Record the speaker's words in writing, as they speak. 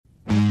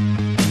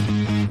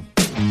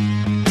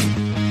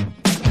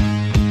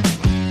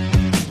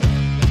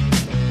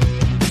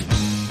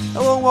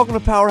and welcome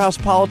to Powerhouse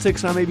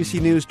Politics. I'm ABC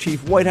News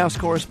Chief White House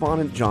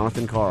Correspondent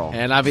Jonathan Karl.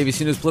 And I'm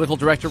ABC News Political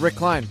Director Rick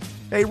Klein.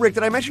 Hey, Rick,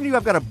 did I mention to you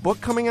I've got a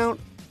book coming out?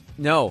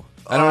 No,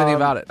 I don't know anything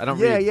about it. I don't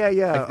read.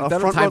 Yeah. I A don't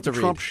front have row time to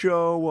Trump read.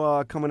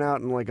 show coming out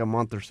in like a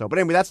month or so. But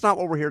anyway, that's not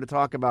what we're here to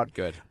talk about.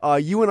 Good.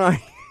 You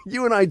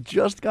and I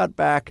just got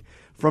back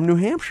from New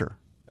Hampshire.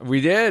 We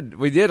did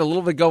a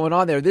little bit going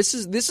on there. This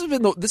is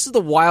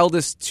the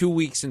wildest 2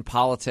 weeks in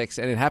politics,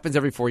 and it happens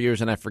every 4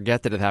 years. And I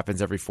forget that it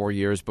happens every 4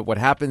 years. But what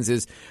happens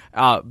is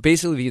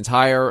basically the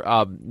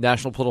entire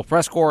National Political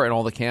Press Corps and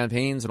all the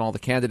campaigns and all the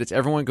candidates,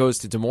 everyone goes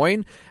to Des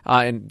Moines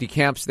and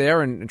decamps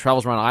there and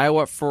travels around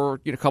Iowa for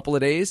a couple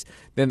of days.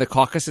 Then the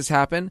caucuses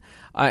happen,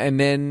 and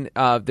then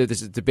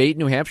there's a debate in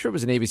New Hampshire. It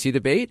was an ABC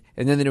debate,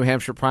 and then the New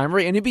Hampshire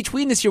primary. And in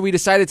between this year, we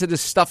decided to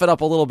just stuff it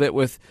up a little bit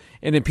with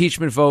an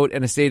impeachment vote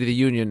and a State of the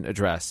Union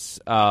address.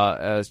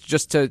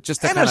 Just to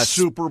and a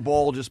Super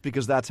Bowl, just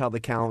because that's how the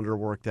calendar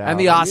worked out, and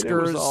the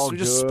Oscars.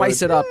 Just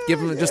spice it up,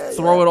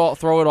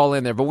 throw it all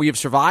in there. But we have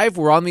survived.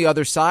 We're on the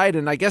other side,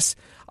 and I guess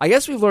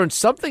we've learned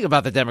something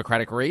about the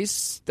Democratic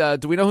race.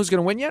 Do we know who's going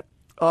to win yet?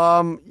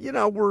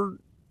 We're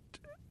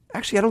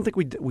actually, I don't think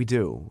we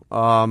do.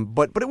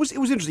 But it was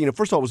interesting.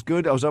 First of all, it was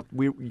good. I was up.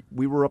 We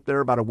were up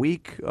there about a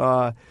week.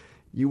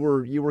 You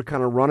were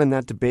kind of running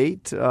that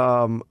debate.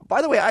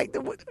 By the way,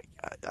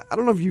 I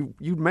don't know if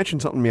you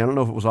mentioned something to me. I don't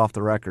know if it was off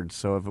the record.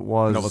 So if it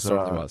was, no, it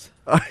certainly was.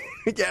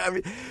 Yeah,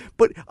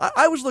 but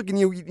I was looking.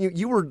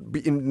 You were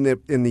in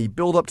the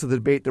build up to the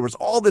debate. There was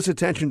all this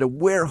attention to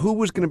who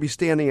was going to be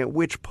standing at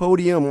which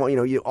podium.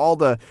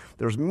 There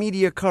was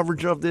media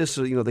coverage of this.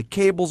 So, the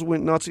cables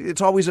went nuts.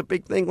 It's always a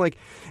big thing.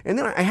 And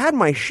then I had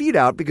my sheet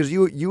out because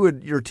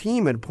your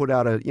team had put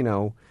out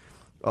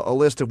a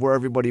list of where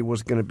everybody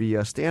was going to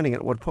be standing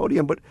at what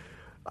podium. But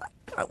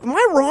am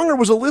I wrong, or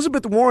was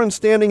Elizabeth Warren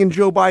standing in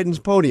Joe Biden's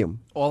podium?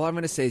 All I'm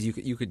going to say is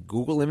you could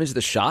Google image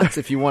the shots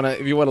if you want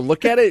to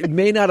look at it. It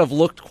may not have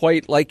looked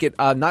quite like it.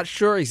 I'm not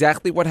sure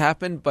exactly what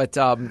happened, but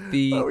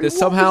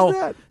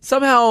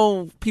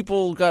somehow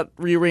people got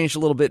rearranged a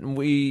little bit, and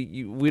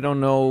we don't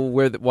know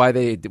why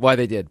they did,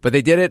 but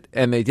they did it,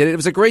 and they did it. It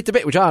was a great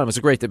debate, John. It was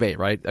a great debate,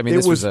 right? I mean,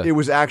 it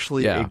was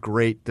actually a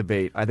great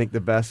debate. I think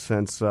the best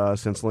since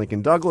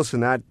Lincoln Douglas,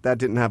 and that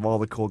didn't have all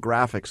the cool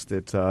graphics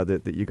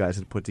that you guys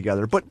had put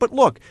together. But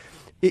look,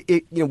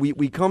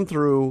 we come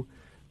through.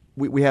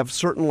 We have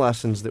certain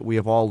lessons that we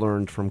have all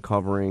learned from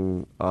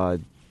covering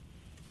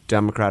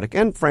Democratic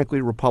and,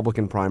 frankly,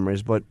 Republican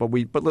primaries. But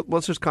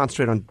let's just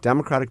concentrate on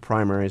Democratic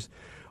primaries.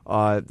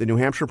 The New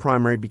Hampshire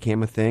primary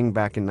became a thing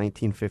back in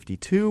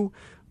 1952.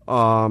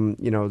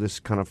 This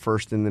kind of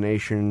first in the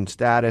nation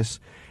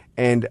status.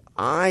 And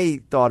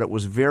I thought it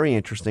was very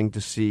interesting to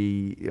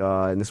see,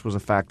 and this was a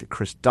fact that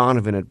Chris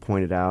Donovan had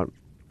pointed out,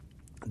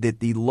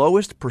 that the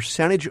lowest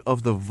percentage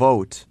of the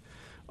vote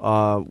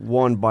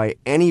won by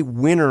any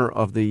winner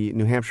of the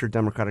New Hampshire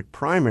Democratic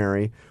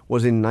primary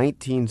was in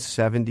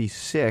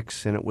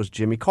 1976, and it was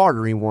Jimmy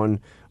Carter. He won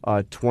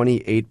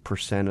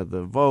 28% of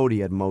the vote. He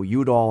had Mo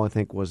Udall, I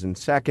think, was in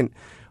second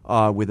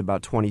with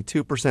about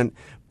 22%.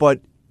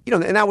 But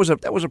and that was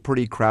a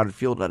pretty crowded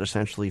field. Had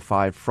essentially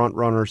 5 front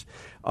runners.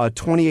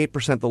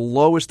 28%, the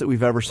lowest that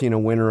we've ever seen a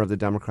winner of the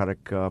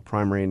Democratic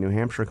primary in New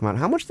Hampshire come out.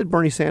 How much did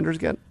Bernie Sanders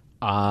get?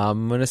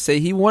 I'm going to say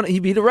he won.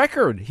 He beat a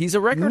record. He's a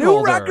record New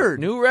holder.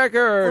 New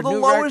record. For the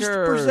lowest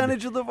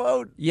percentage of the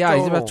vote. Yeah,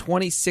 he's about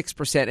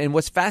 26%. And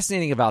what's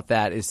fascinating about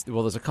that is,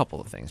 there's a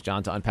couple of things,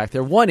 John, to unpack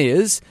there. One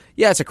is,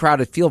 it's a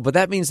crowded field, but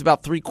that means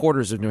about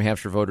 3/4 of New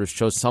Hampshire voters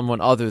chose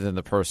someone other than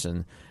the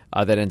person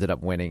that ended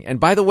up winning. And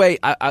by the way,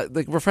 I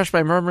refresh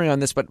my memory on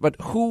this, but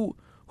who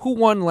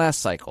won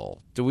last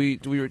cycle? Do we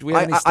have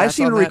any stats I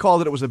seem on to that? recall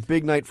that it was a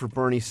big night for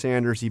Bernie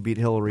Sanders. He beat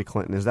Hillary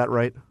Clinton. Is that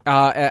right?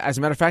 As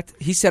a matter of fact,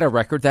 he set a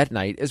record that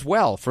night as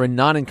well for a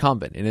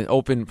non-incumbent in an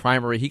open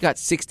primary. He got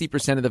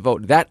 60% of the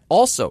vote. That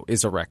also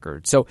is a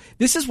record. So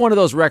this is one of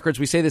those records.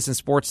 We say this in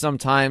sports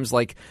sometimes,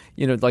 like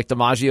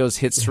DiMaggio's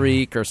hit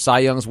streak or Cy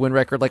Young's win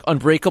record, like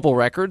unbreakable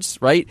records,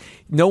 right?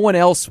 No one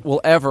else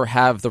will ever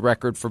have the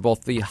record for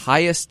both the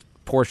highest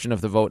portion of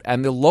the vote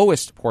and the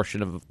lowest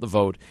portion of the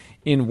vote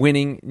in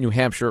winning New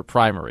Hampshire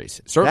primaries.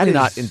 Certainly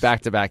not in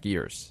back-to-back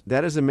years.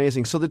 That is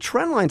amazing. So the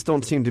trend lines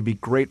don't seem to be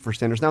great for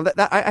Sanders. Now,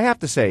 that I have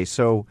to say,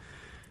 so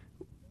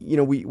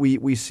we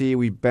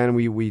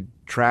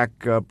track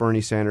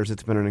Bernie Sanders.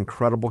 It's been an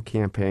incredible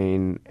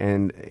campaign,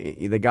 and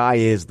the guy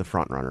is the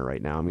front runner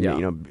right now. I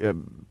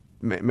mean,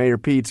 Mayor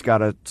Pete's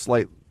got a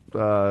slight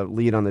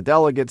lead on the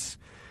delegates.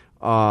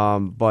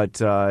 But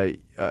by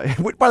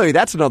the way,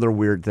 that's another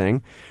weird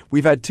thing.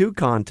 We've had 2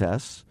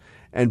 contests,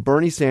 and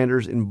Bernie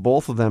Sanders in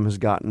both of them has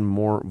gotten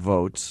more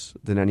votes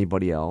than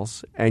anybody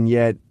else, and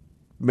yet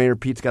Mayor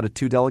Pete's got a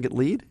 2-delegate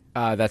lead?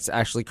 That's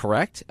actually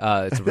correct.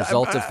 It's a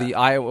result of the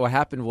Iowa. What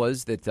happened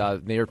was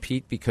that Mayor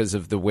Pete, because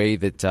of the way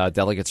that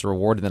delegates are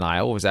awarded in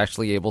Iowa, was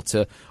actually able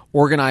to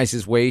organize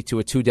his way to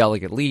a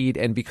 2-delegate lead.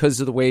 And because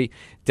of the way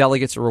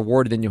delegates are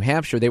awarded in New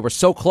Hampshire, they were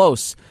so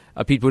close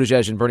Pete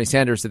Buttigieg and Bernie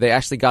Sanders, that they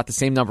actually got the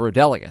same number of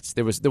delegates.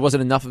 There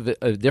wasn't enough of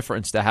a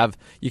difference to have.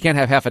 You can't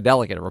have half a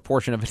delegate or a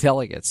portion of a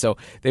delegate. So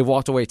they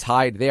walked away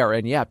tied there.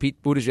 And yeah,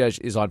 Pete Buttigieg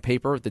is on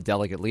paper the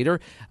delegate leader.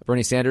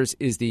 Bernie Sanders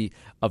is the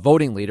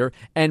voting leader.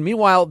 And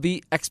meanwhile,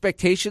 the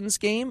expectations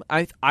game,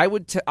 I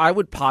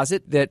would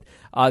posit that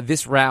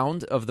this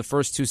round of the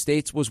first two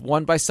states was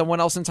won by someone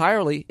else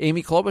entirely,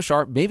 Amy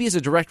Klobuchar, maybe as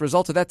a direct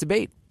result of that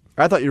debate.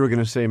 I thought you were going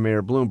to say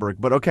Mayor Bloomberg,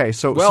 but okay.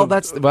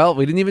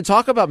 We didn't even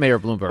talk about Mayor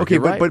Bloomberg. Okay,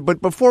 right.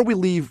 but before we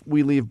leave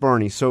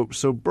Bernie. So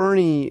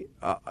Bernie,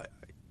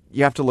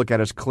 you have to look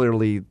at as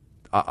clearly,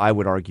 I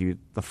would argue,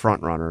 the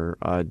front runner,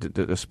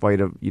 despite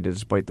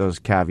those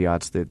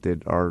caveats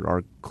that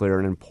are clear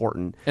and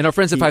important. And our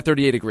friends at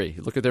 538 agree.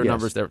 Look at their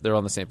numbers; they're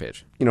on the same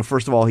page.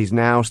 First of all, he's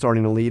now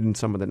starting to lead in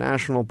some of the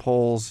national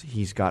polls.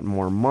 He's got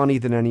more money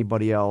than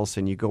anybody else,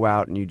 and you go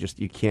out and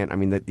you can't. I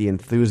mean, the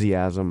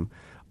enthusiasm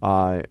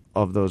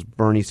of those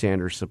Bernie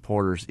Sanders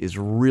supporters is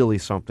really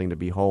something to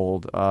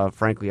behold.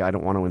 Frankly, I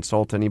don't want to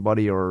insult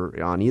anybody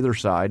or on either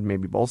side,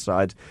 maybe both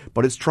sides,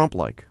 but it's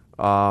Trump-like.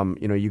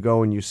 You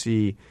go and you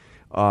see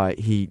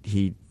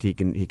he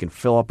can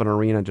fill up an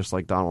arena just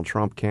like Donald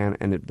Trump can,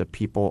 and the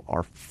people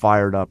are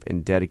fired up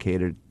and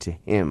dedicated to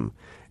him.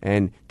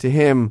 And to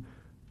him,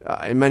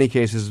 in many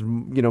cases,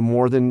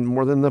 more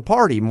than the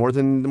party, more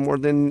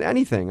than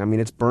anything. I mean,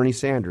 it's Bernie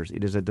Sanders.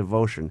 It is a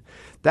devotion.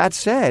 That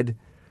said.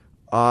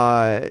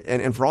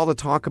 And for all the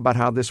talk about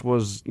how this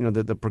was,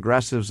 the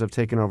progressives have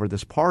taken over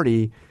this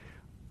party,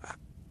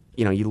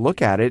 you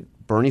look at it,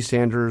 Bernie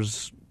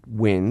Sanders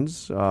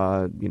wins,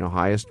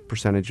 highest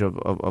percentage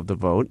of the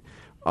vote,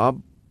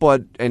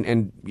 but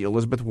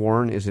Elizabeth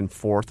Warren is in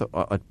fourth,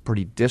 a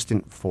pretty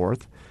distant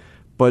fourth,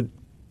 but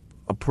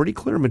a pretty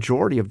clear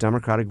majority of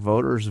Democratic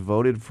voters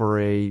voted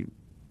for a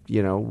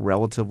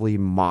relatively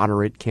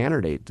moderate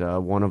candidate,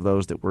 one of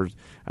those that were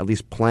at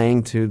least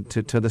playing to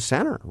the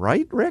center,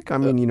 right, Rick? I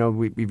mean,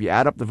 if you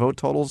add up the vote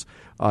totals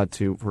for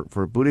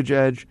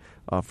Buttigieg,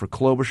 for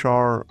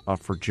Klobuchar,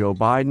 for Joe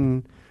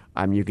Biden,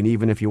 you can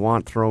even, if you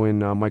want, throw in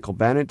Michael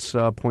Bennett's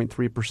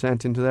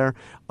 0.3% into there.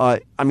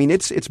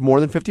 It's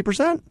more than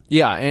 50%.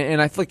 Yeah, and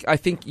I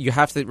think you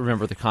have to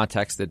remember the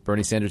context that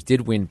Bernie Sanders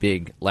did win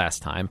big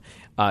last time.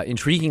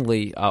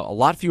 Intriguingly, a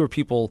lot fewer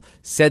people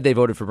said they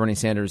voted for Bernie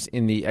Sanders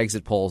in the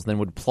exit polls than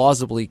would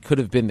plausibly could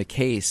have been the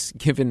case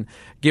given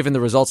the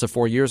results of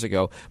 4 years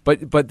ago. But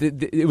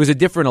it was a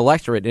different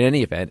electorate in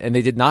any event, and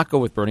they did not go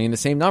with Bernie in the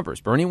same numbers.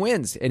 Bernie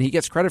wins, and he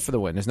gets credit for the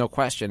win. There's no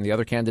question. The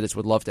other candidates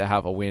would love to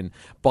have a win,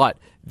 but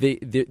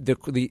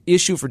the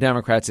issue for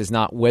Democrats is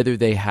not whether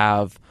they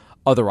have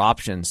other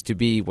options to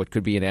be what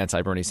could be an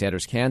anti-Bernie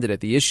Sanders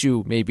candidate. The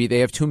issue may be they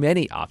have too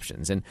many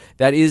options, and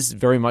that is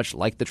very much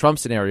like the Trump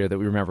scenario that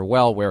we remember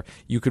well, where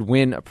you could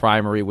win a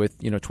primary with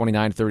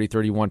 29, 30,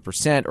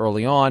 31%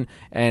 early on,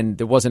 and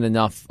there wasn't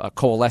enough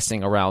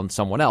coalescing around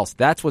someone else.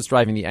 That's what's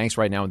driving the angst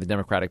right now in the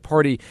Democratic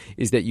Party,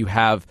 is that you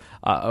have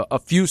a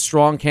few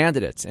strong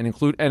candidates and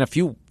a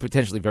few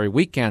potentially very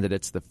weak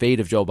candidates. The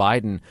fate of Joe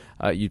Biden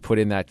you'd put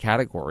in that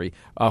category,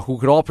 who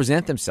could all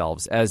present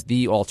themselves as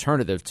the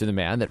alternative to the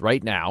man that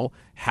right now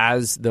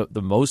has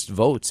the most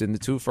votes in the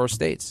two first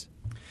states.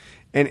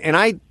 And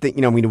I think,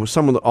 with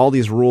some of all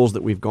these rules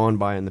that we've gone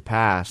by in the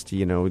past,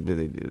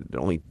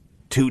 only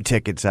 2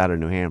 tickets out of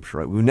New Hampshire.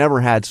 Right? We've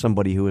never had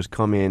somebody who has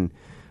come in,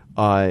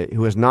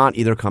 who has not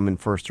either come in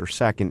first or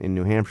second in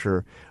New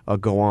Hampshire,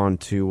 go on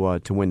to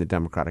win the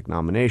Democratic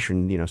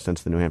nomination,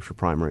 since the New Hampshire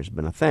primary has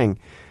been a thing.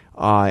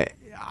 I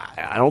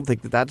don't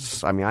think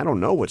that's, I don't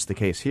know what's the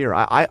case here.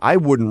 I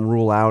wouldn't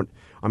rule out,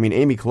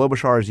 Amy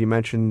Klobuchar, as you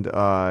mentioned,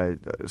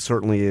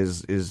 certainly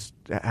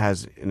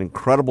has an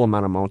incredible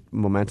amount of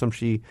momentum.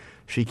 She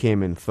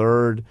came in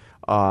third,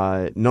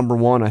 number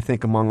one, I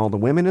think, among all the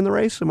women in the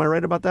race. Am I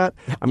right about that?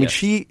 Yes.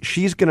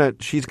 She's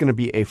gonna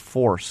be a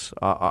force,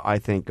 I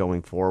think,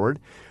 going forward.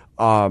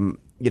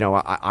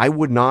 I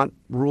would not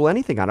rule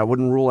anything out. I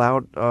wouldn't rule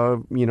out,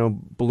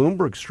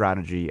 Bloomberg's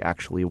strategy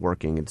actually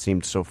working. It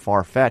seemed so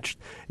far-fetched.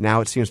 Now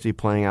it seems to be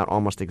playing out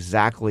almost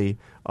exactly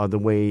the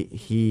way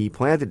he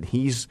planned it.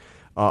 He's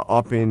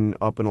up in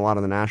a lot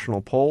of the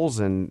national polls,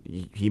 and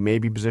he may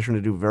be positioned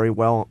to do very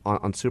well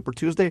on Super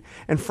Tuesday.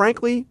 And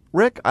frankly,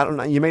 Rick, I don't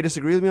know. You may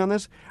disagree with me on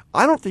this.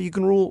 I don't think you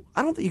can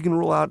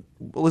rule out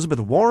Elizabeth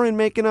Warren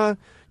making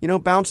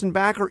bouncing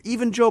back, or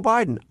even Joe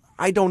Biden.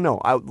 I don't know.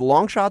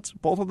 Long shots,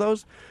 both of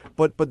those.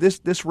 But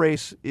this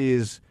race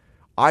is,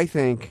 I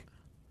think,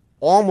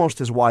 almost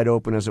as wide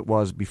open as it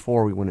was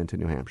before we went into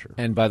New Hampshire.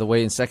 And by the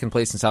way, in second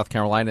place in South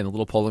Carolina, in the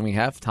little polling we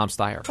have, Tom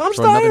Steyer. Tom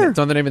Steyer.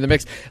 Throw the name in the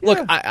mix. Yeah.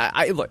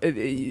 Look,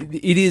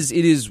 it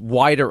is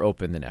wider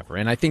open than ever.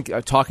 And I think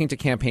talking to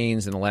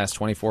campaigns in the last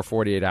 24,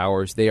 48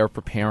 hours, they are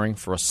preparing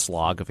for a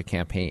slog of a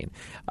campaign.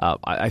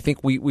 I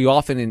think we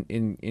often,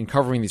 in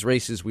covering these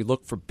races, we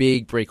look for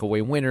big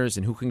breakaway winners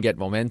and who can get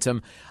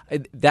momentum.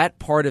 That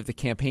part of the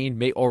campaign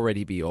may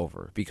already be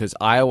over, because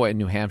Iowa and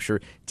New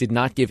Hampshire did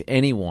not give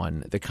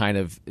anyone the kind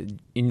of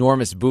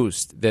enormous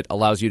boost that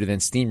allows you to then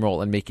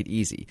steamroll and make it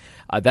easy.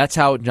 That's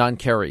how John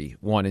Kerry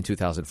won in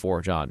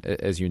 2004, John,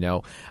 as you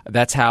know.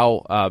 That's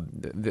how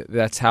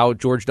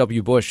George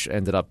W. Bush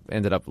ended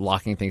up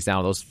locking things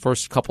down. Those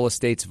first couple of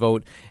states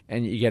vote,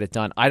 and you get it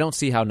done. I don't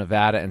see how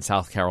Nevada and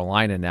South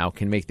Carolina now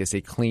can make this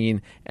a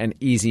clean and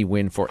easy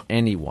win for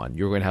anyone.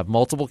 You're going to have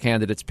multiple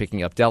candidates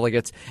picking up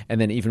delegates,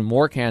 and then even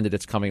more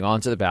candidates coming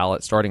onto the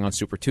ballot starting on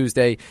Super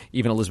Tuesday.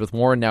 Even Elizabeth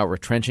Warren now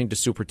retrenching to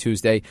Super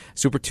Tuesday.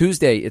 Super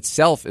Tuesday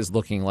itself is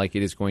looking like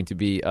it is going to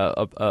be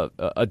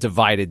a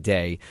divided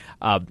day.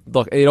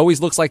 Look, it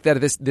always looks like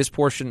that at this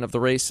portion of the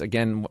race,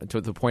 again,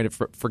 to the point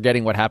of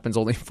forgetting what happens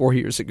only 4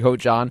 years ago,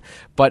 John.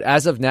 But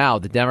as of now,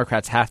 the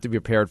Democrats have to be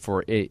prepared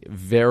for a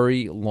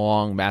very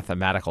long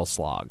mathematical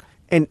slog.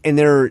 And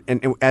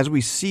as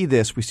we see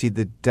this, we see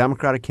the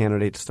Democratic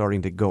candidates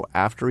starting to go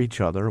after each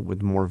other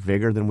with more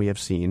vigor than we have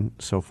seen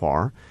so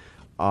far.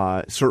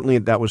 Certainly,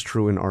 that was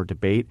true in our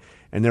debate.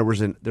 And there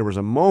was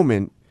a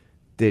moment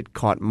that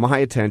caught my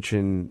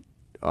attention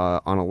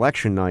on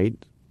election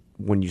night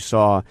when you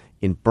saw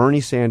in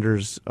Bernie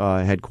Sanders'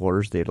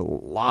 headquarters, they had a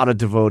lot of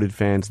devoted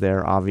fans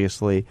there,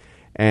 obviously,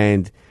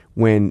 and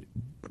they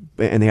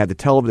had they had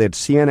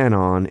CNN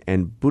on,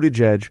 and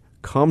Buttigieg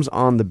comes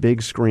on the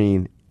big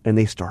screen, and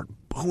they start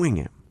booing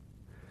him.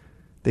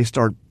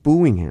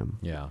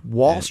 Yeah,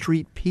 Wall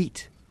Street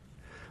Pete,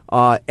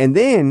 and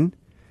then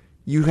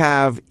you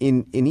have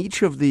in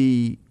each of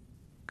the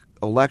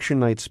election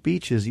night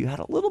speeches, you had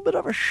a little bit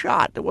of a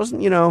shot. It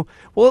wasn't,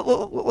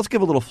 well, let's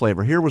give a little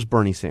flavor. Here was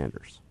Bernie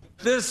Sanders.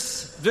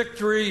 This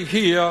victory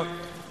here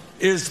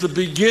is the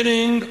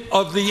beginning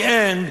of the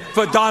end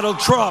for Donald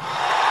Trump.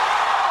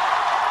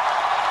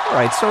 All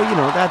right, so,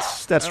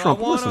 that's Trump.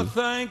 I want to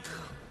thank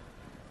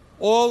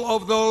all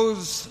of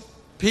those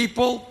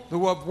people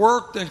who have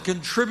worked and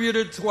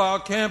contributed to our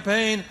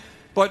campaign,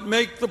 but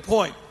make the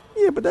point.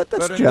 Yeah, but that's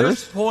but generous. At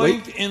this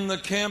point in the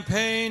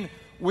campaign,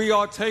 we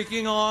are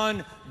taking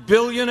on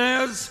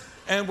billionaires,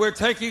 and we're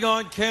taking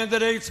on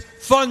candidates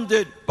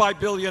funded by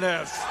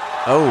billionaires.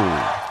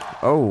 Oh.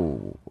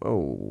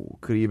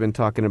 Could he have been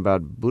talking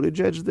about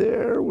Buttigieg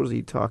there? Was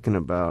he talking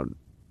about...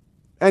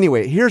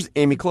 Anyway, here's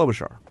Amy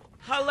Klobuchar.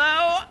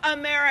 Hello,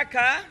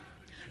 America.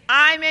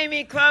 I'm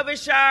Amy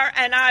Klobuchar,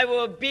 and I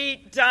will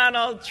beat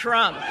Donald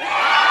Trump.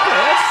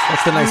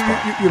 That's the nice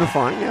part.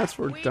 Unifying, yeah, that's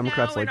where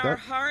Democrats like that. We know in our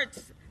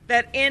hearts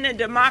that in a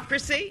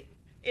democracy,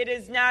 it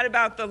is not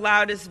about the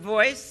loudest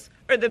voice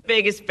or the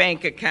biggest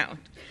bank account.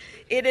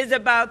 It is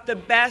about the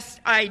best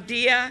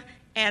idea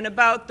and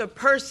about the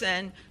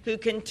person who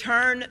can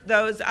turn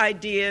those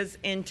ideas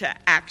into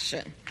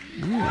action.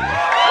 Okay.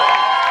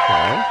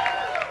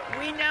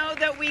 We know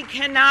that we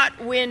cannot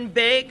win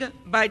big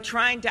by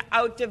trying to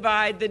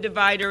outdivide the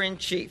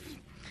divider-in-chief.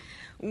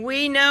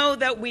 We know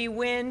that we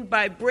win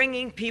by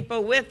bringing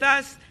people with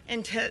us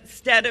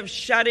instead of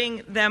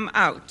shutting them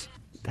out.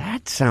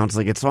 That sounds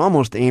like it's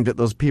almost aimed at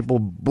those people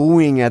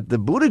booing at the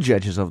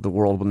Buttigiegs of the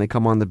world when they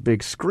come on the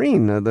big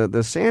screen,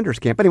 the Sanders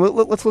camp. Anyway,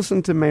 let's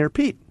listen to Mayor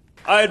Pete.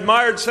 I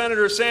admired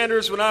Senator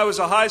Sanders when I was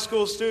a high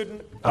school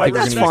student.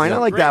 That's fine. I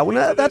like that one.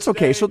 That's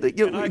okay. So I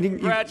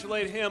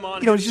congratulate him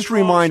on he's just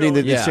reminding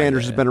that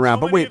Sanders has been around.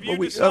 But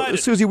wait,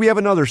 Susie, we have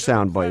another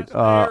soundbite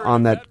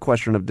on that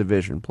question of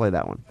division. Play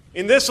that one.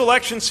 In this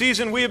election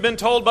season, we have been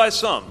told by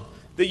some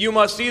that you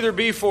must either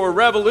be for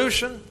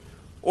revolution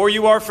or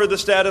you are for the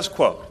status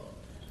quo.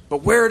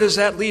 But where does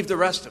that leave the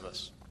rest of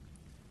us?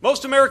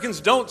 Most Americans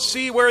don't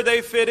see where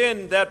they fit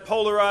in that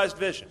polarized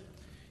vision.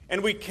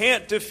 And we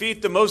can't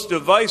defeat the most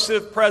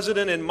divisive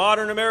president in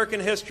modern American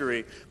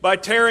history by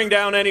tearing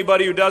down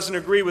anybody who doesn't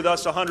agree with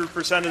us 100%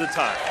 of the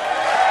time.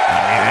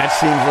 That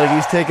seems like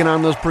he's taking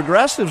on those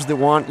progressives that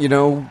want,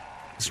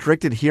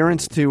 strict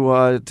adherence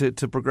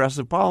to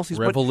progressive policies.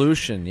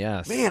 Revolution,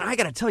 yes. Man, I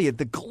got to tell you,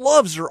 the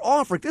gloves are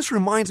off. Like, this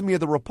reminds me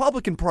of the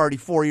Republican Party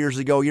 4 years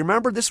ago. You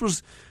remember? This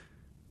was...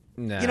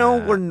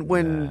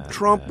 when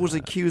Trump was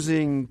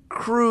accusing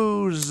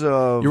Cruz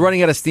of... You're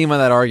running out of steam on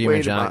that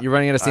argument, John. You're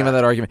running out of steam on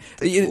that argument.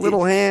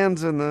 Little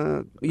hands and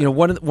the...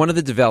 One of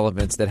the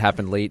developments that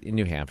happened late in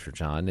New Hampshire,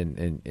 John,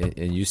 and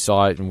you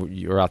saw it, and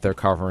you were out there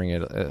covering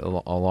it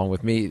along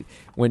with me,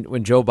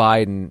 when Joe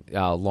Biden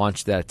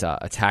launched that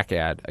attack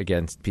ad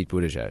against Pete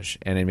Buttigieg,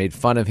 and it made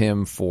fun of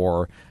him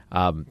for...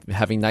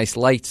 having nice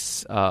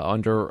lights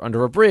under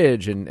a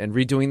bridge and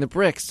redoing the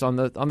bricks on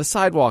the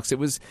sidewalks. It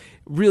was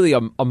really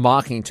a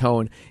mocking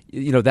tone.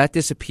 That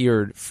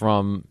disappeared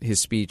from his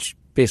speech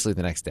basically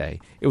the next day.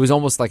 It was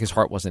almost like his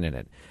heart wasn't in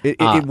it.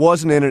 It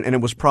wasn't in it, and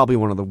it was probably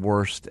one of the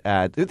worst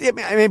ads. It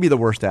may be the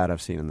worst ad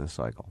I've seen in this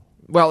cycle.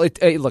 Well,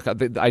 look,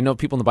 I know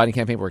people in the Biden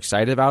campaign were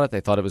excited about it. They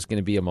thought it was going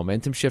to be a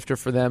momentum shifter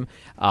for them.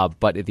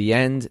 But at the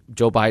end,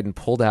 Joe Biden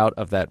pulled out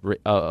of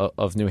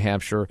of New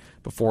Hampshire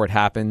before it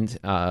happened.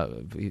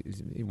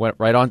 He went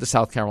right on to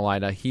South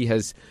Carolina. He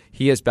has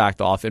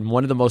backed off. And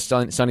one of the most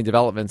sunny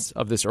developments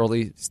of this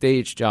early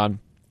stage, John,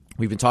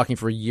 we've been talking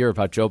for a year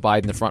about Joe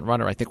Biden, the front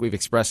runner. I think we've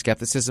expressed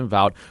skepticism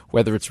about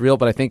whether it's real.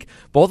 But I think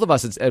both of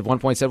us at one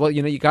point said, well,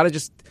 you got to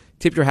just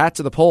tip your hat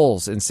to the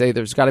polls and say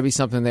there's got to be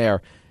something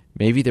there.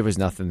 maybe there was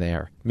nothing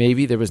there.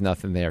 Maybe there was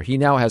nothing there. He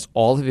now has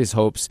all of his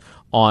hopes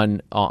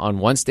on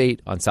one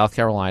state, on South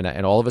Carolina,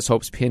 and all of his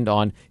hopes pinned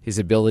on his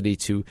ability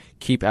to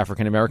keep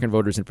African-American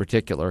voters in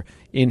particular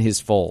in his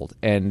fold.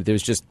 And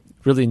there's just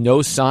really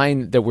no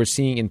sign that we're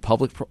seeing in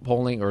public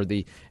polling or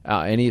the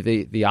any of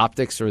the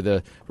optics or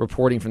the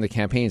reporting from the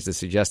campaigns to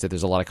suggest that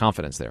there's a lot of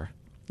confidence there.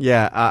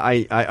 Yeah,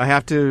 I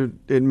have to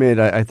admit,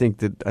 I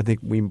think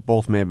we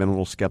both may have been a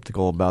little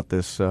skeptical about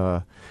this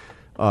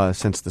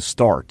since the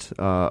start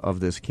of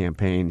this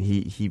campaign.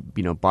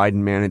 Biden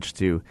managed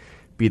to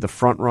be the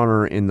front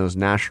runner in those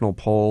national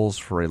polls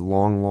for a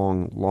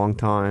long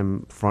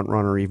time, front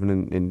runner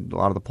even in a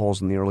lot of the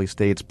polls in the early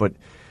states. But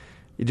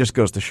it just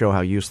goes to show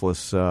how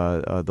useless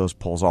those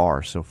polls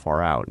are so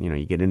far out.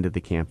 You get into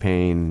the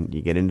campaign,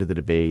 you get into the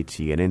debates,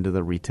 you get into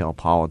the retail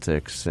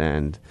politics,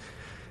 and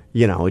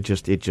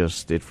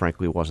it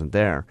frankly wasn't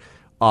there.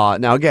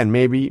 Now, again,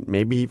 maybe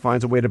he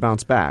finds a way to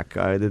bounce back.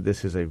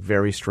 This is a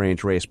very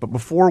strange race. But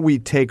before we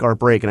take our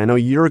break, and I know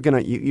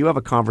you have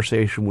a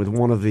conversation with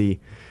one of the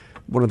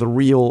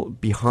real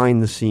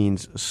behind the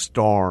scenes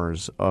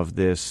stars of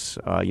this,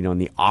 in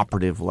the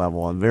operative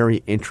level, a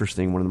very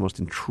interesting, one of the most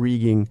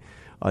intriguing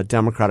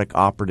Democratic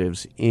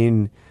operatives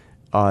in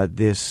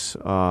this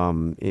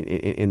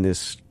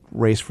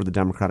race for the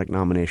Democratic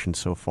nomination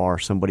so far.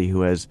 Somebody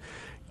who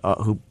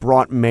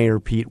brought Mayor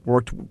Pete,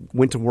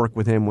 went to work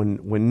with him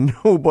when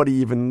nobody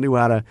even knew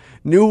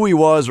who he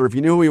was, or if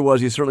you knew who he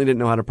was, you certainly didn't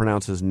know how to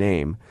pronounce his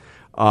name.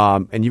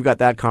 And you've got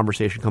that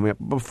conversation coming up.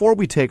 Before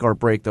we take our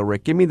break, though,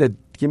 Rick, give me the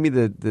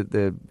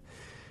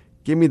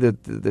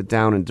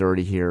down and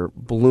dirty here.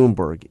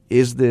 Bloomberg,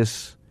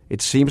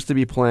 it seems to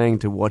be playing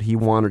to what he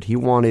wanted. He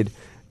wanted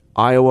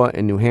Iowa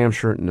and New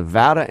Hampshire,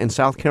 Nevada and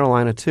South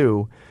Carolina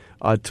too,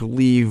 to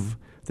leave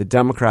the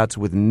Democrats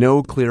with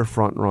no clear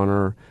front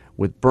runner,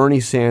 with Bernie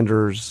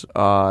Sanders,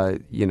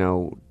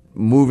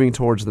 moving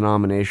towards the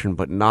nomination,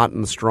 but not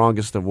in the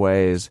strongest of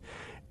ways,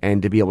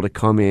 and to be able to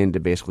come in to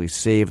basically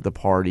save the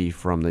party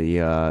from the,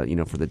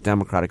 for the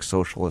Democratic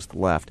Socialist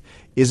left.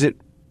 Is it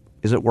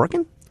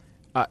working?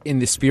 In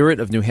the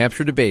spirit of New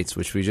Hampshire debates,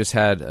 which we just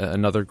had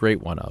another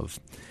great one of,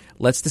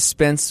 let's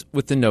dispense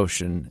with the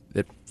notion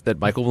that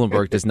Michael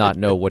Bloomberg does not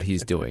know what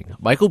he's doing.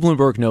 Michael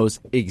Bloomberg knows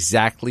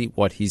exactly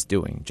what he's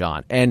doing,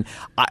 John. And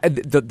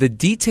the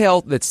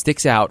detail that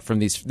sticks out from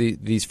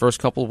these first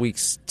couple of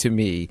weeks to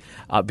me,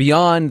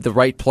 beyond the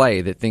right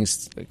play that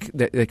things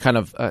that kind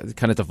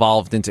of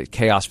devolved into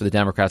chaos for the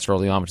Democrats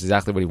early on, which is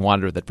exactly what he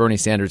wanted, or that Bernie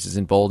Sanders is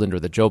emboldened,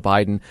 or that Joe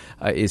Biden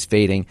is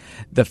fading.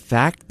 The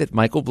fact that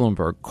Michael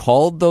Bloomberg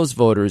called those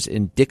voters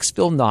in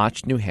Dixville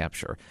Notch, New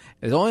Hampshire,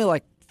 is only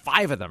like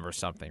 5 of them or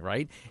something,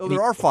 right? Oh,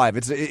 there are 5.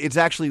 It's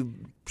actually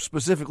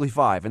specifically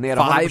 5, and they had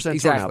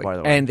 100% turnout, by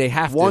the way. And they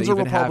have One's to a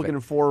even Republican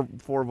have it.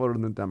 and 4 voted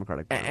in the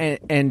Democratic Party.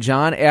 And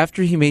John,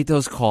 after he made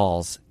those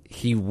calls,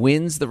 he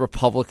wins the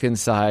Republican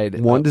side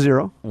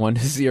 1-0,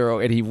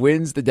 1-0, and he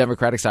wins the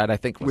Democratic side, I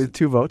think, with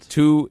 2 votes,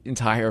 2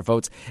 entire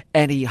votes.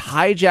 And he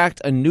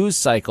hijacked a news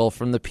cycle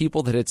from the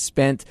people that had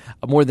spent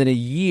more than a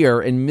year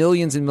and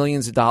millions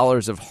of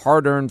dollars of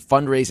hard-earned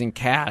fundraising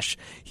cash.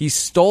 He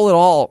stole it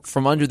all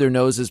from under their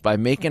noses by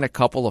making a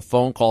couple of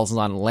phone calls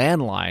on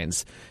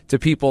landlines to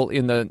people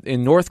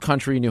in North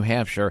Country, New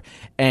Hampshire,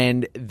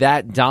 and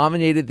that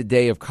dominated the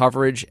day of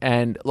coverage.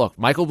 And look,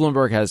 Michael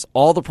Bloomberg has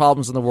all the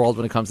problems in the world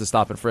when it comes to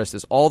stop and frisk.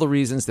 There's all the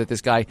reasons that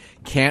this guy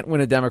can't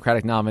win a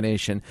Democratic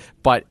nomination,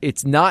 but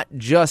it's not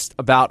just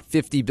about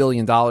 $50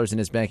 billion in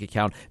his bank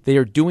account. They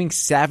are doing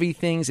savvy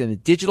things in the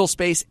digital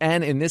space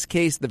and, in this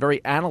case, the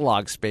very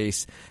analog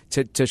space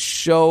to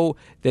show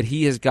that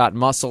he has got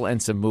muscle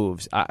and some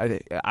moves.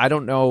 I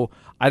don't know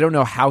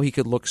how he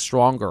could look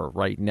stronger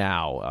right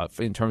now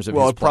in terms of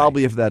his play.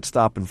 Probably if that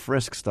stop and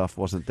frisk stuff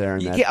wasn't there,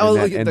 and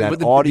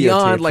that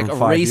audio tape like from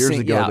 5 years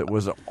racing, ago yeah. that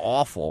was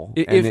awful,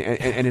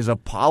 and his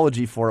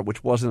apology for it,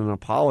 which wasn't an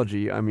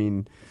apology. I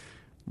mean,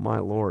 my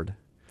Lord.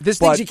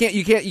 Things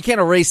you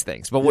can't erase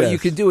things, but what yes. you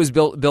can do is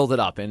build it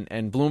up.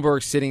 And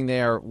Bloomberg sitting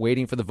there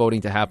waiting for the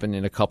voting to happen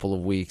in a couple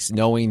of weeks,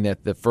 knowing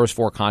that the first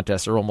 4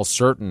 contests are almost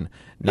certain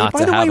not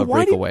to have a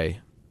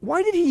breakaway.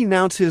 Why did he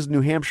announce his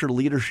New Hampshire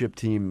leadership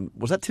team?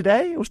 Was that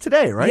today? It was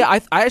today, right? Yeah,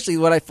 I actually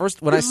when I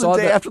saw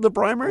the day after the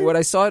primary, when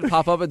I saw it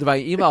pop up into my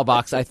email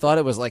box, I thought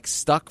it was like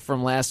stuck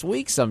from last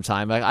week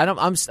sometime. I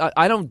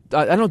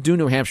don't do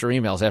New Hampshire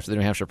emails after the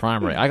New Hampshire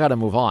primary. I got to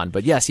move on.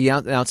 But yes, he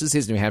announces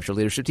his New Hampshire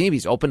leadership team.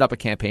 He's opened up a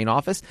campaign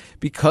office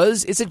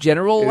because it's a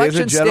general election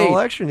state. It is a general state.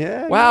 election,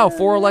 yeah. Wow, yeah,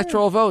 4 yeah.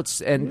 electoral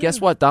votes, and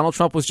guess what? Donald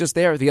Trump was just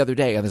there the other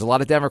day, and there's a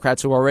lot of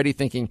Democrats who are already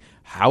thinking,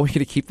 how are we going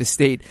to keep the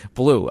state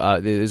blue?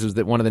 This was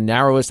one of the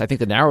narrowest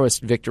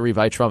victory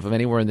by Trump of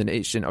anywhere in the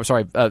nation.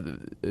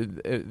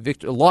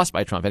 Lost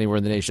by Trump anywhere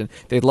in the nation.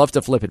 They'd love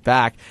to flip it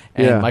back,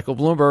 and Michael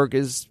Bloomberg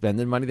is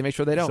spending money to make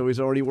sure they don't. So he's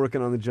already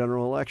working on the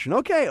general election.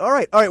 Okay, all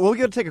right. Well, we're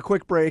going to take a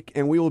quick break,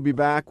 and we will be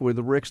back with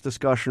Rick's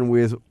discussion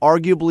with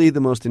arguably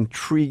the most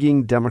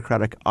intriguing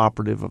Democratic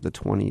operative of the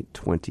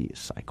 2020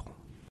 cycle.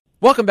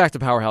 Welcome back to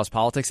Powerhouse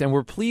Politics, and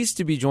we're pleased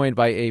to be joined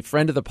by a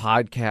friend of the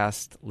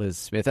podcast, Liz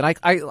Smith. And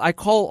I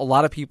call a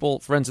lot of people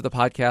friends of the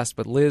podcast,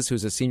 but Liz,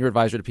 who's a senior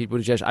advisor to Pete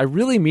Buttigieg, I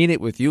really mean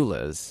it with you,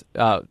 Liz,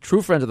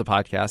 true friend of the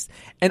podcast,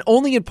 and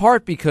only in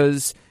part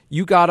because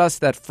you got us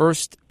that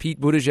first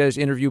Pete Buttigieg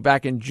interview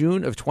back in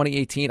June of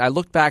 2018. I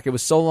looked back; it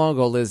was so long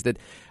ago, Liz, that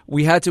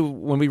we had to,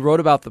 when we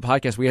wrote about the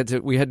podcast, we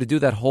had to do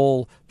that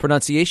whole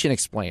pronunciation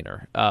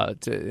explainer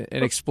and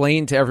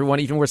explain to everyone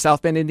even where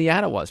South Bend,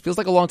 Indiana was. Feels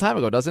like a long time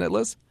ago, doesn't it,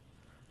 Liz?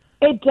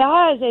 It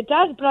does.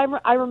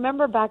 But I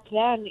remember back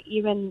then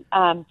even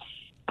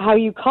how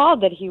you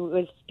called that he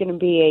was going to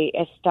be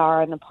a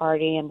star in the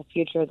party and the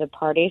future of the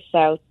party.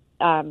 So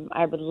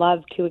I would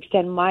love to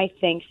extend my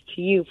thanks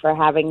to you for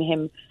having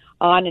him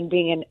on and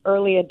being an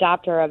early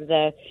adopter of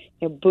the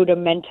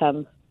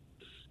Buddhamentum.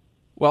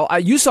 Well,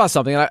 you saw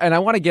something, and I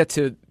want to get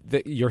to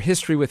your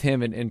history with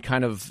him and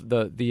kind of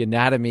the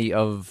anatomy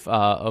of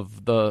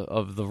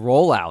the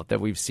rollout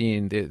that we've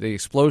seen, the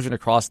explosion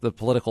across the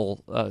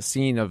political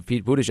scene of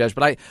Pete Buttigieg.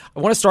 But I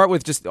want to start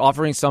with just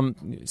offering some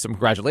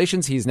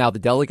congratulations. He's now the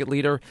delegate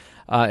leader.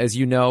 As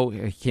you know,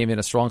 he came in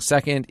a strong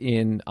second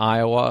in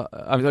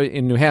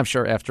in New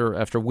Hampshire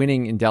after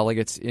winning in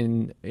delegates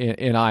in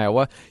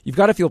Iowa. You've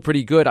got to feel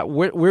pretty good.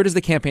 Where does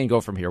the campaign go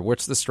from here?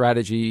 What's the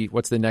strategy?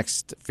 What's the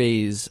next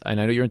phase?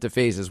 And I know you're into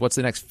phases. What's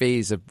the next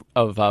phase of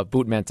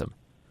Bootmentum?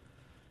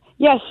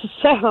 Yes,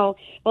 so,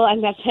 well,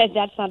 and that's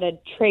not a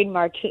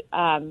trademark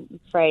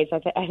phrase.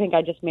 I think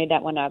I just made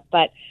that one up.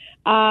 But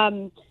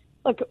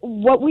look,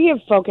 what we have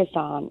focused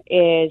on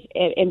is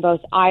in both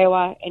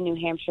Iowa and New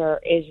Hampshire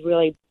is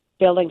really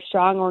building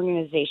strong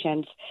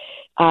organizations,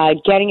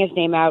 getting his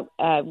name out,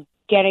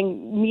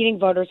 meeting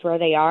voters where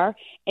they are,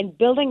 and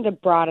building the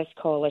broadest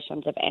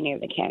coalitions of any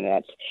of the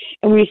candidates.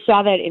 And we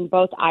saw that in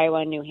both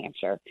Iowa and New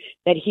Hampshire,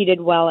 that he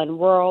did well in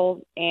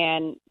rural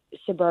and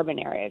suburban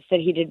areas,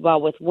 that he did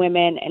well with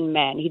women and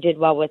men. He did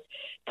well with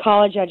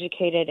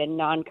college-educated and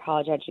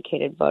non-college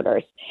educated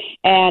voters.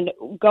 And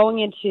going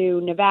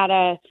into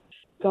Nevada,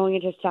 going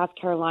into South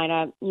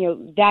Carolina,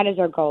 that is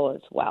our goal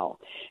as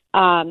well.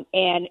 And,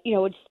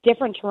 it's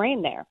different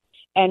terrain there.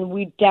 And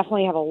we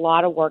definitely have a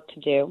lot of work to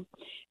do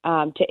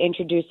to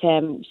introduce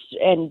him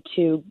and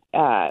to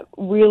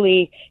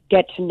really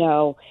get to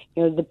know,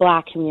 the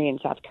Black community in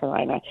South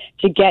Carolina,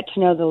 to get to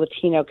know the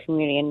Latino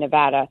community in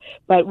Nevada.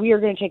 But we are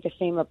going to take the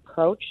same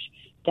approach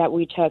that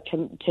we took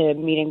to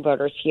meeting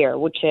voters here,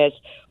 which is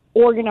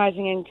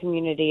organizing in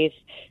communities,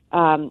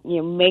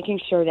 making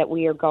sure that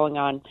we are going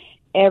on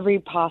every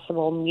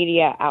possible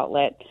media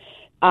outlet,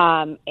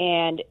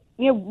 and,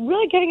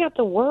 really getting out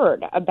the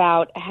word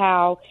about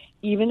how,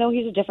 even though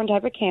he's a different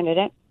type of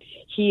candidate,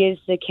 he is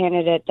the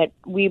candidate that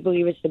we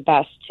believe is the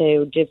best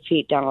to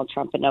defeat Donald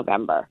Trump in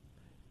November.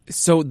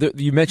 So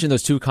you mentioned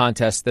those two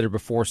contests that are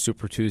before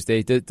Super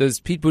Tuesday. Does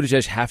Pete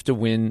Buttigieg have to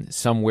win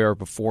somewhere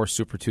before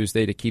Super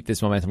Tuesday to keep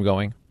this momentum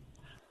going?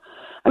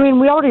 I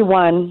mean, we already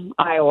won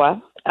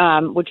Iowa,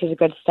 which is a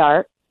good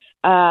start.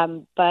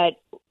 But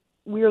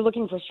we are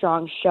looking for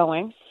strong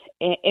showings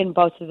in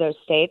both of those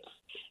states.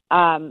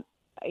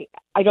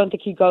 I don't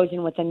think he goes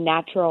in with a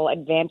natural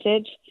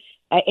advantage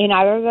in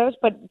either of those,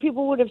 but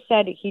people would have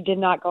said he did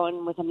not go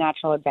in with a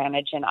natural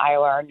advantage in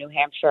Iowa or New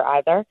Hampshire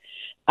either.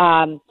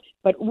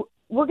 But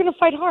we're going to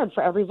fight hard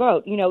for every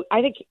vote.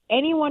 I think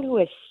anyone who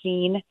has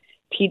seen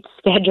Pete's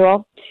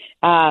schedule,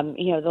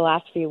 the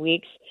last few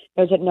weeks,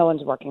 knows that no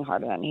one's working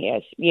harder than he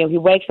is. He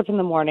wakes up in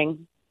the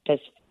morning, does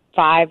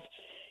five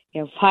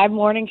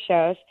morning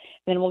shows,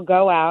 then we'll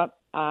go out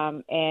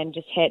and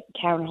just hit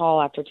town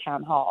hall after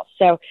town hall.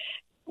 So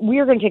we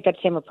are going to take that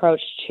same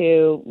approach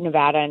to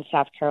Nevada and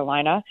South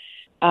Carolina.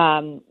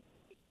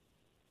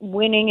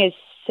 Winning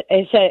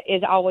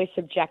is always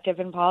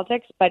subjective in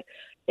politics, but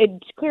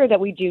it's clear that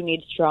we do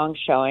need strong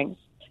showings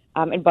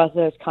in both of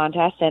those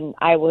contests, and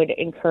I would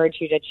encourage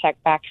you to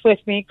check back with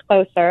me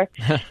closer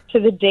to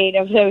the date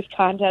of those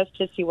contests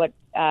to see what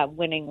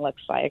winning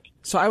looks like.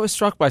 So I was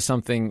struck by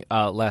something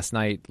last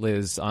night,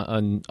 Liz,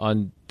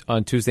 on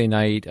Tuesday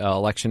night,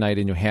 election night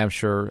in New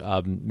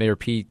Hampshire. Mayor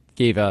Pete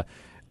gave a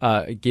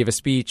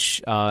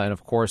speech, and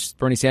of course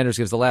Bernie Sanders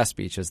gives the last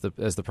speech as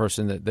the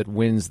person that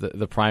wins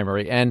the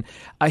primary, and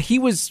he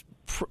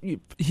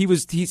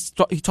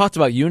talked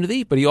about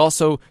unity, but he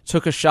also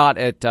took a shot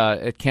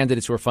at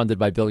candidates who are funded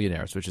by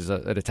billionaires, which is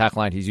an attack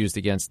line he's used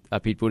against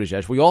Pete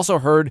Buttigieg. We also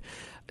heard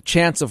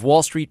chants of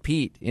Wall Street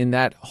Pete in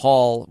that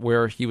hall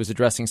where he was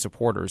addressing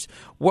supporters.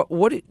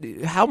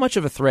 How much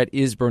of a threat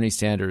is Bernie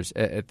Sanders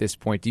at this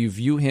point? Do you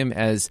view him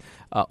as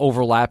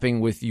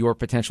overlapping with your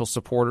potential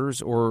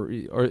supporters, or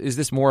is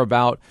this more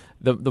about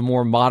the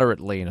more moderate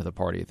lane of the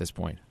party at this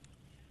point?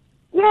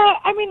 Yeah,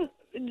 I mean,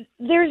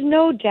 there's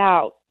no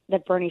doubt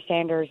that Bernie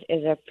Sanders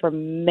is a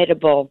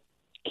formidable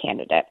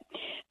candidate.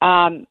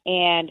 And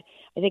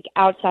I think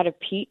outside of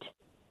Pete,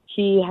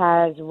 he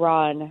has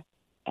run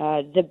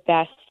the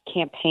best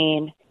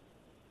campaign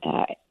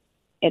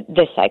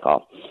this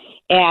cycle.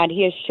 And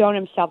he has shown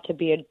himself to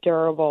be a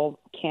durable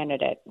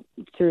candidate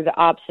through the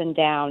ups and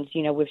downs.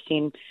 We've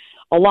seen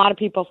a lot of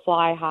people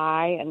fly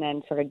high and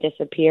then sort of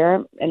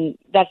disappear, and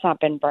that's not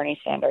been Bernie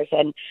Sanders.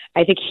 And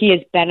I think he has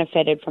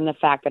benefited from the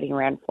fact that he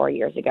ran 4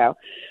 years ago.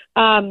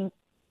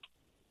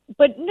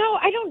 But no,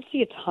 I don't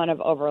see a ton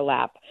of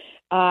overlap.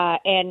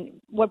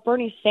 And what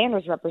Bernie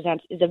Sanders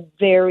represents is a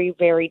very,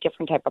 very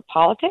different type of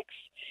politics.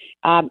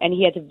 And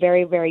he has a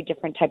very, very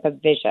different type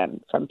of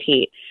vision from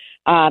Pete.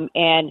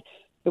 And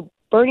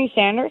Bernie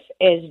Sanders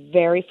is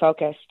very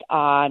focused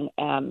on,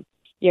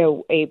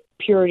 a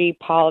purity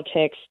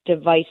politics,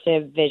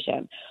 divisive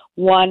vision,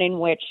 one in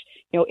which,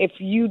 if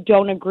you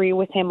don't agree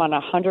with him on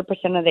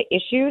 100% of the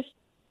issues,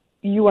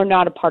 you are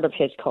not a part of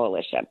his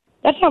coalition.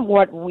 That's not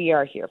what we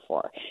are here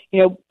for.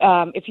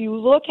 If you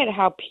look at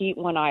how Pete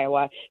won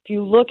Iowa, if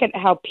you look at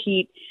how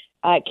Pete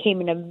came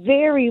in a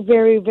very,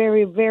 very,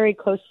 very, very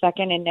close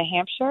second in New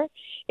Hampshire,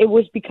 it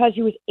was because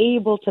he was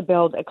able to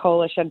build a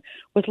coalition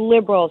with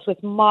liberals,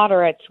 with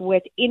moderates,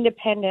 with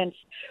independents,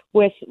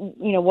 with,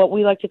 what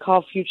we like to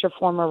call future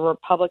former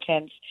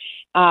Republicans,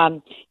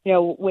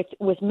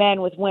 with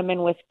men, with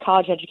women, with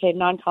college educated,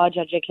 non-college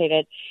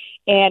educated.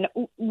 And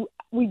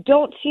we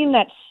don't see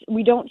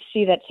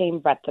that same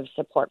breadth of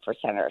support for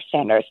Senator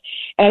Sanders.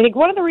 And I think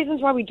one of the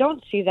reasons why we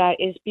don't see that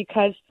is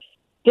because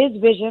his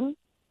vision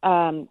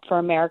for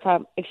America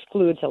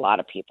excludes a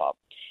lot of people.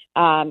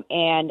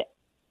 And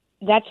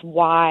that's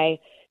one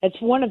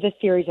of the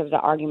theories of the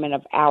argument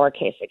of our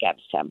case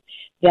against him,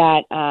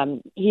 that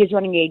he is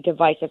running a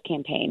divisive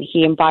campaign.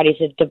 He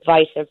embodies a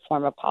divisive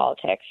form of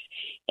politics.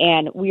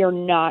 And we are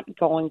not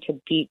going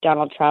to beat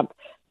Donald Trump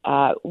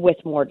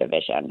with more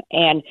division.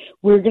 And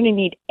we're going to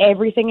need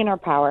everything in our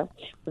power.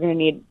 We're going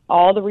to need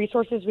all the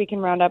resources we can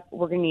round up.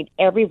 We're going to need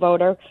every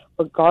voter,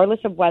 regardless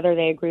of whether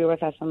they agree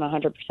with us on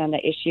 100% of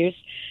the issues,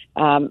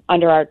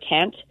 under our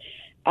tent.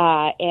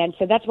 And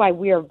so that's why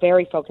we are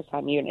very focused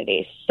on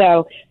unity.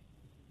 So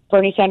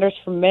Bernie Sanders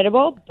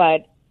formidable,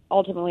 but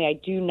ultimately I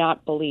do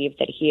not believe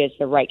that he is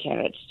the right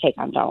candidate to take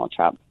on Donald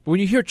Trump. When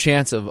you hear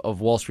chants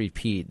of Wall Street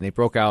Pete, and they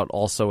broke out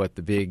also at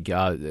the big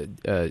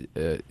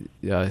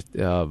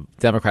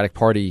Democratic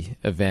Party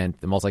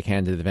event, the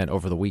multi-candidate event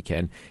over the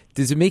weekend,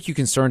 does it make you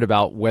concerned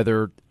about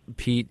whether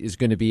Pete is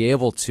going to be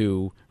able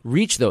to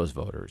reach those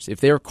voters? If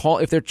they're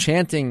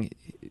chanting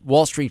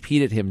Wall Street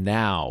Pete at him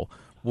now,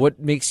 what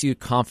makes you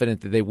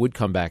confident that they would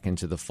come back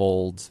into the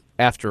fold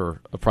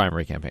after a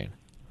primary campaign?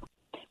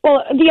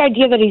 Well, the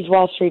idea that he's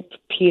Wall Street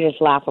Pete is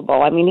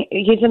laughable. I mean,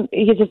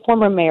 he's a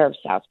former mayor of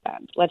South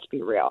Bend. Let's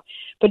be real.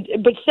 But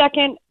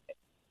second,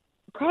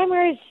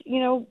 primaries,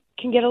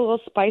 can get a little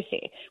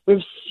spicy.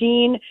 We've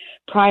seen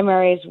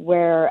primaries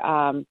where,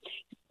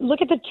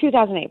 look at the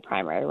 2008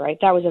 primary, right?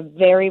 That was a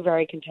very,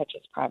 very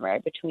contentious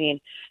primary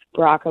between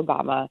Barack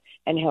Obama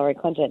and Hillary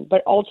Clinton.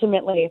 But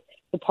ultimately,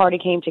 the party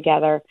came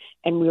together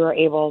and we were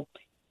able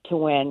to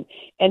win.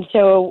 And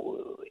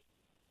so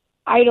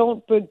I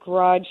don't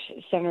begrudge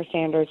Senator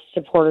Sanders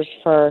supporters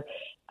for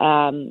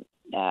fighting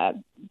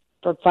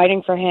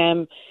for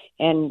him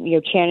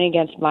and chanting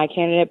against my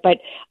candidate, but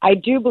I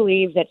do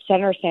believe that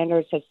Senator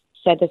Sanders has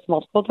said this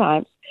multiple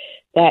times,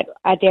 that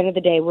at the end of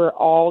the day we're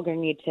all going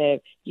to need to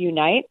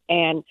unite,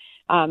 and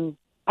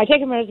I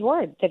take him at his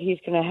word that he's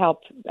going to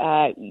help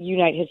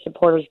unite his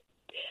supporters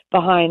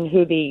behind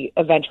who the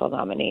eventual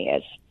nominee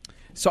is.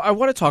 So I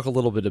want to talk a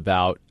little bit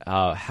about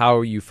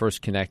how you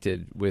first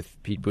connected with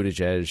Pete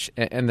Buttigieg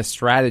and the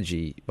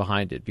strategy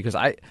behind it, because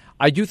I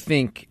do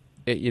think,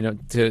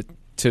 to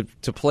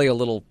play a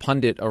little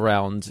pundit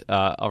around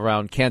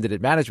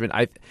candidate management,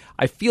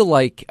 I feel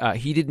like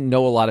he didn't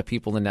know a lot of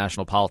people in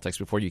national politics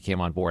before you came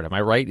on board. Am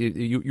I right?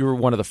 You were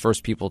one of the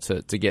first people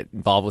to get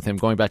involved with him,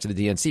 going back to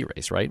the DNC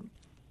race, right?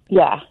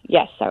 Yeah.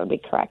 Yes, that would be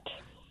correct.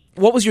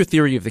 What was your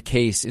theory of the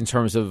case in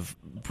terms of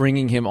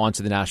bringing him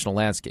onto the national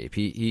landscape?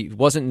 He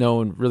wasn't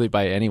known really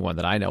by anyone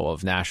that I know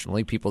of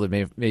nationally. People that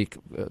may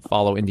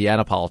follow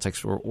Indiana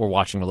politics were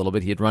watching a little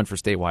bit. He had run for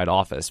statewide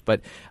office. But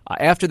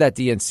after that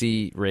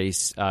DNC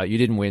race, you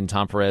didn't win.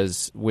 Tom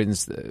Perez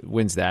wins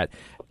that.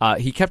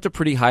 He kept a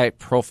pretty high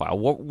profile.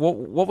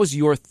 What was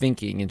your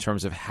thinking in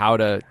terms of how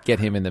to get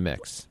him in the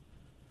mix?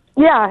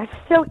 Yeah,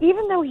 so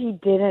even though he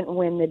didn't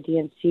win the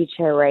DNC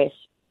chair race,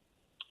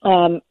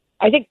 I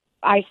think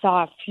I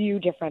saw a few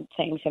different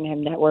things in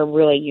him that were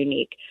really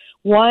unique.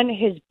 One,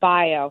 his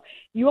bio.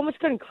 You almost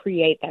couldn't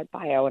create that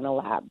bio in a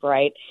lab,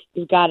 right?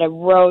 You've got a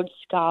Rhodes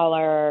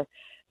Scholar,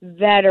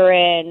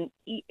 veteran,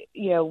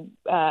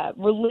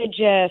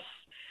 religious,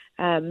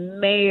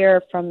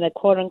 mayor from the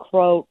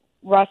quote-unquote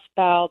Rust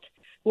Belt,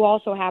 who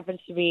also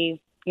happens to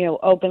be,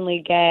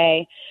 openly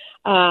gay.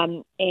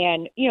 And,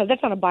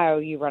 that's not a bio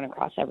you run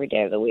across every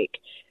day of the week.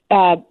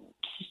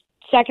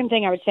 Second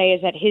thing I would say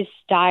is that his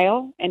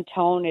style and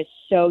tone is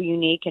so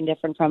unique and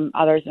different from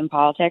others in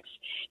politics.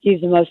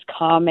 He's the most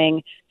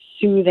calming,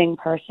 soothing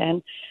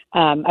person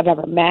I've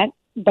ever met.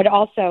 But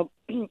also,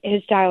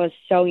 his style is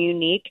so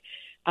unique,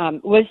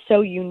 was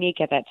so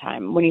unique at that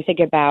time. When you think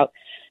about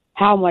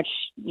how much,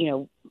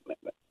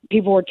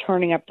 people were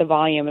turning up the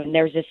volume. And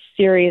there's this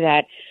theory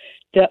that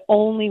the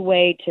only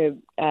way to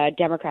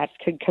Democrats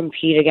could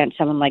compete against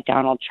someone like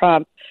Donald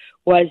Trump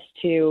was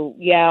to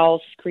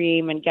yell,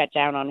 scream, and get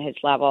down on his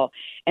level.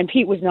 And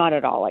Pete was not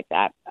at all like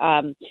that.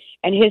 And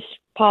his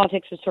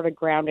politics was sort of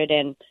grounded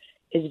in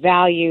his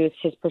values,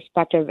 his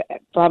perspective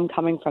from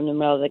coming from the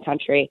middle of the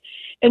country.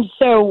 And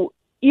so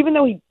even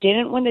though he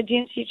didn't win the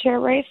DNC chair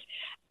race,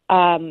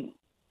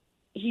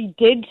 he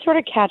did sort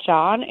of catch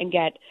on and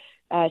get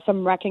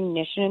some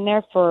recognition in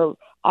there for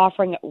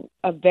offering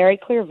a very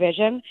clear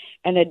vision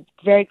and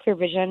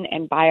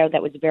bio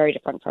that was very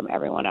different from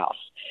everyone else.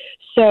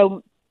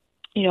 So,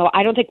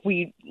 I don't think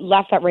we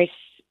left that race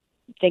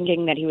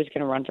thinking that he was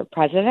going to run for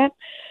president,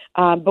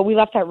 but we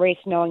left that race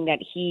knowing that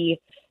he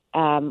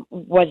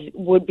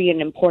would be an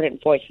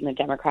important voice in the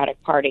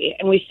Democratic Party.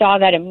 And we saw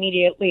that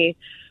immediately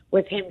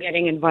with him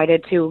getting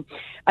invited to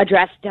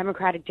address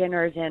Democratic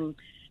dinners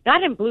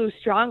not in blue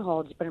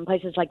strongholds, but in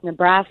places like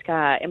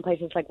Nebraska, in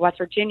places like West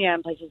Virginia,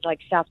 in places like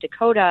South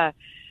Dakota,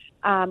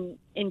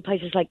 in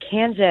places like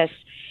Kansas.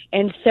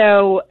 And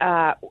so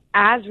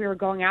as we were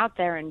going out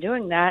there and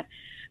doing that,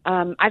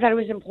 I thought it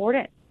was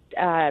important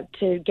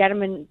to get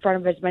him in front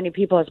of as many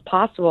people as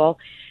possible,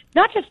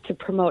 not just to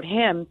promote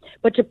him,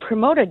 but to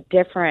promote a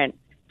different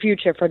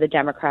future for the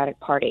Democratic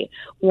Party,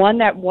 one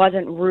that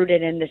wasn't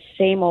rooted in the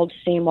same old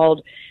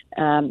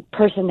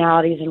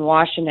personalities in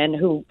Washington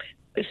who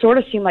sort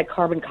of seem like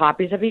carbon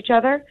copies of each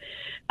other,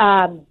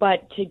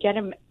 but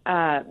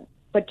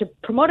to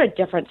promote a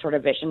different sort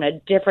of vision, a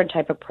different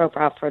type of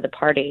profile for the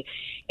party.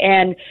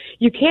 And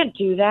you can't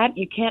do that.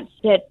 You can't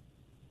sit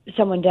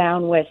someone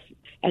down with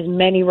as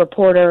many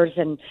reporters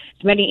and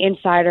as many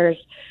insiders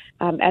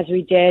as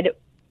we did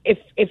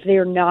if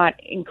they're not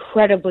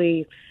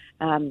incredibly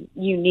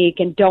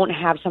unique and don't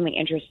have something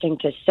interesting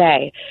to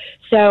say.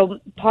 So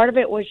part of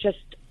it was just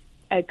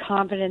a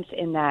confidence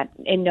in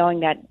knowing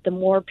that the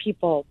more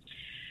people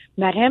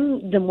met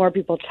him, the more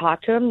people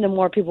talked to him, the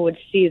more people would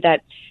see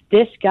that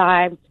this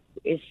guy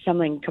is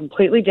something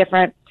completely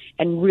different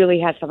and really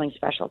has something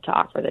special to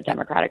offer the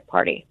Democratic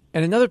Party.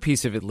 And another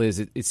piece of it, Liz,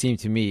 it seemed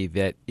to me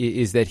that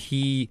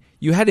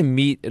you had to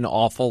meet an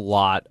awful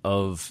lot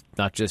of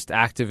not just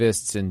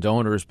activists and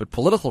donors, but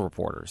political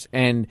reporters.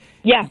 And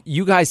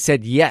you guys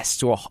said yes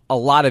to a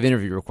lot of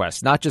interview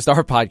requests, not just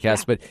our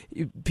podcast, but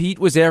Pete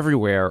was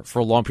everywhere for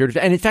a long period of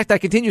time. And in fact,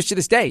 that continues to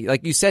this day.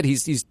 Like you said,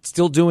 he's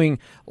still doing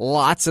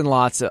lots and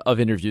lots of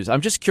interviews.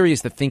 I'm just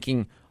curious the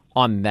thinking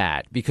on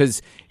that,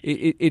 because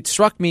it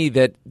struck me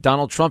that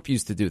Donald Trump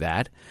used to do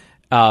that.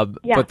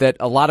 But that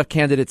a lot of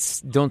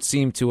candidates don't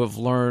seem to have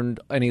learned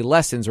any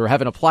lessons or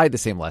haven't applied the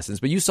same lessons.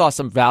 But you saw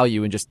some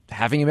value in just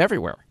having him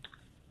everywhere.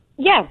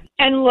 Yeah,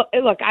 and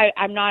look,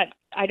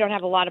 I don't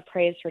have a lot of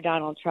praise for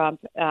Donald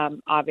Trump,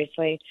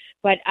 obviously,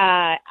 but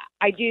I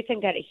do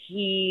think that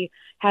he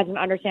has an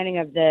understanding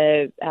of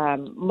the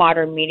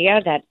modern media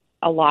that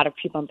a lot of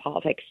people in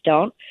politics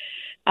don't,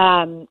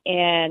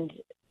 and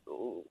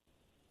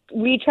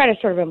we try to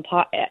sort of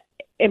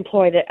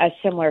employ a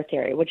similar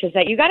theory, which is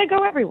that you got to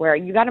go everywhere.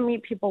 You got to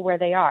meet people where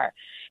they are.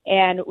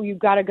 And you've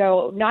got to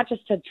go not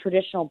just to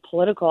traditional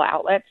political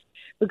outlets,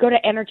 but go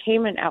to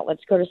entertainment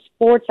outlets, go to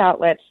sports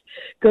outlets,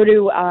 go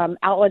to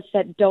outlets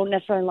that don't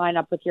necessarily line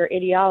up with your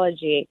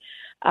ideology.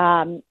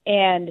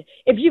 And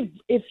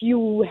if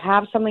you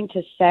have something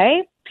to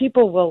say,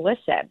 people will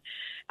listen.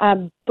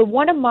 But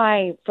one of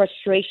my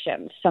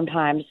frustrations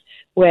sometimes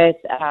with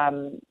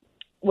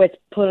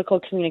political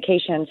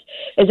communications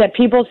is that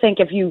people think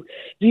if you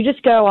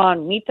just go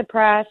on Meet the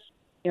Press,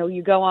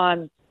 you go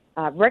on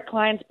Rick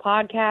Klein's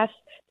podcast,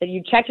 that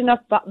you checked enough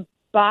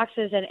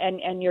boxes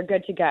and you're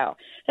good to go.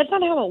 That's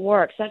not how it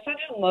works. That's not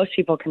how most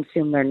people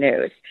consume their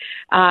news.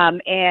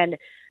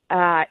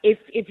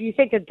 If you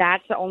think that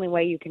that's the only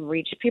way you can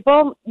reach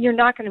people, you're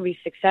not going to be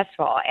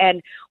successful. And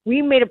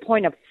we made a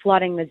point of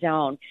flooding the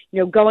zone,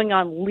 going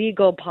on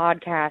legal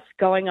podcasts,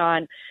 going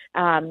on,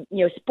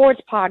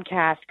 sports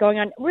podcasts, going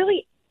on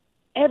really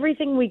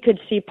everything we could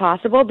see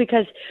possible,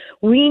 because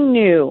we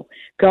knew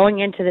going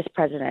into this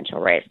presidential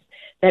race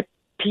that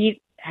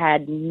Pete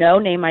had no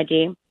name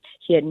ID.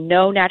 He had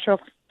no natural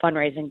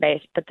fundraising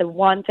base, but the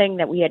one thing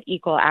that we had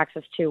equal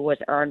access to was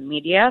earned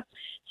media.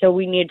 So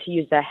we needed to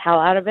use the hell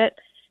out of it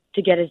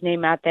to get his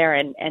name out there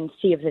and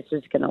see if this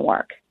was going to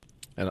work.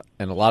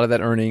 And a lot of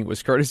that earning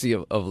was courtesy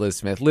of Liz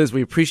Smith. Liz,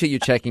 we appreciate you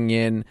checking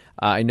in.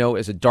 I know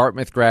as a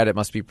Dartmouth grad, it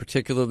must be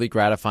particularly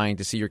gratifying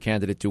to see your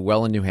candidate do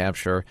well in New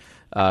Hampshire.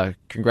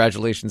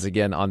 Congratulations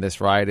again on this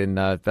ride, and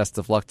best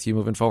of luck to you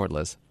moving forward,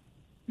 Liz.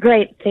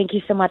 Great. Thank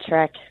you so much,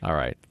 Rick. All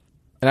right.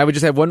 And I would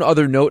just have one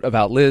other note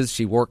about Liz.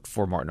 She worked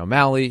for Martin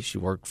O'Malley. She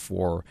worked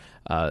for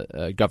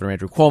Governor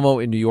Andrew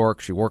Cuomo in New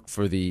York. She worked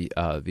for the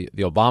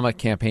Obama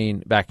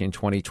campaign back in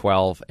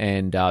 2012.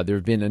 And there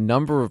have been a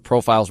number of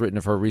profiles written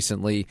of her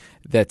recently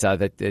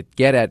that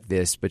get at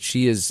this. But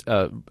she is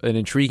an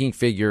intriguing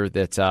figure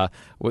that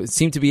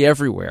seemed to be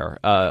everywhere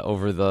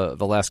over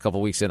the last couple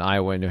of weeks in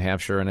Iowa and New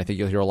Hampshire. And I think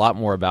you'll hear a lot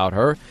more about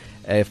her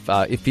if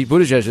Pete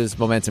Buttigieg's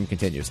momentum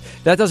continues.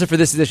 That does it for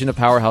this edition of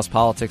Powerhouse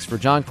Politics. For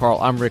John Carl,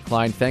 I'm Rick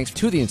Klein. Thanks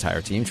to the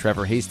entire team,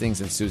 Trevor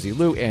Hastings and Susie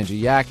Liu, Angie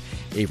Yak,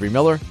 Avery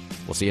Miller.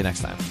 We'll see you next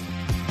time.